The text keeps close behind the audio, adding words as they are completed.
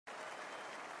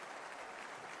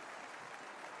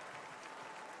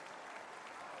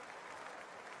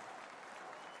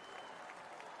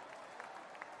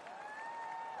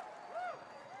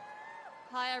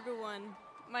Hi, everyone.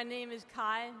 My name is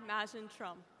Madison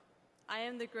Trump. I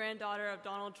am the granddaughter of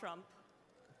Donald Trump.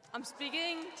 I'm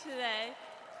speaking today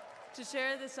to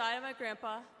share the side of my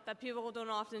grandpa that people don't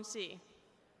often see.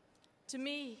 To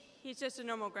me, he's just a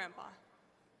normal grandpa.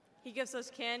 He gives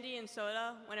us candy and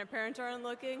soda when our parents aren't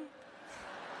looking.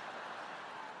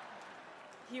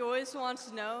 He always wants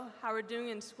to know how we're doing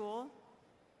in school.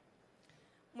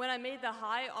 When I made the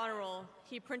high honor roll,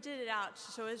 he printed it out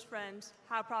to show his friends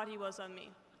how proud he was of me.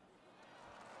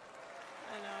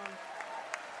 I know.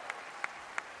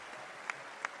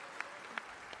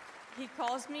 He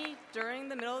calls me during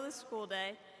the middle of the school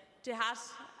day to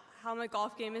ask how my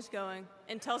golf game is going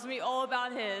and tells me all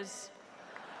about his.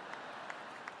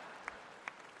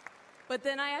 But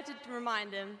then I have to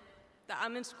remind him that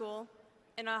I'm in school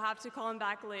and I'll have to call him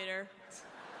back later.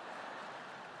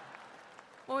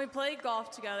 When we play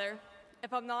golf together,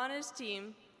 if I'm not on his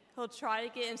team, he'll try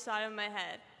to get inside of my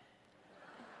head.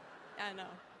 I know.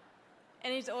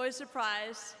 And he's always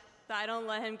surprised that I don't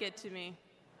let him get to me.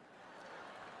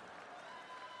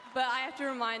 But I have to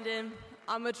remind him,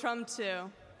 I'm a Trump too.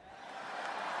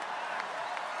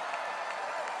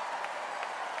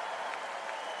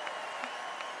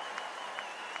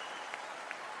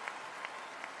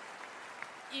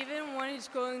 Even when he's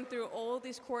going through all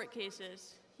these court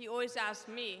cases, he always asks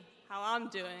me how I'm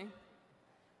doing.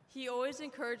 He always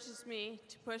encourages me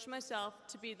to push myself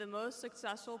to be the most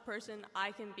successful person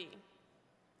I can be.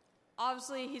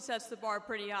 Obviously, he sets the bar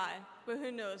pretty high, but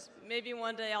who knows, maybe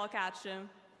one day I'll catch him.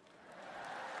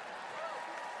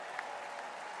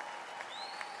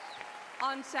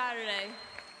 On Saturday,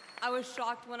 I was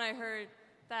shocked when I heard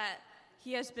that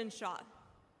he has been shot,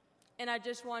 and I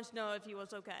just wanted to know if he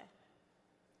was okay.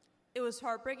 It was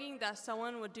heartbreaking that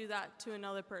someone would do that to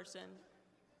another person.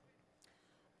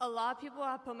 A lot of people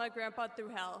have put my grandpa through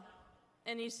hell,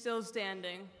 and he's still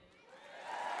standing.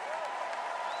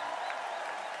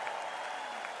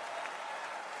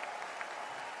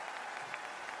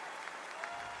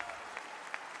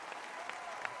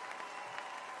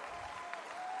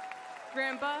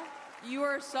 Grandpa, you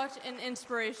are such an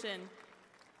inspiration,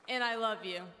 and I love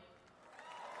you.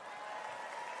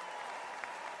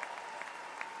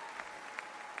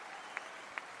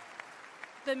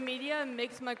 The media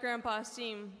makes my grandpa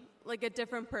seem like a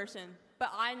different person,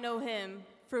 but I know him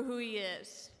for who he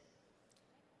is.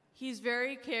 He's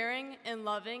very caring and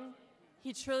loving.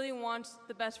 He truly wants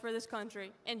the best for this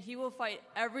country, and he will fight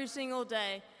every single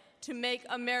day to make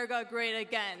America great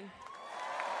again.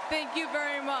 Thank you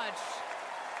very much.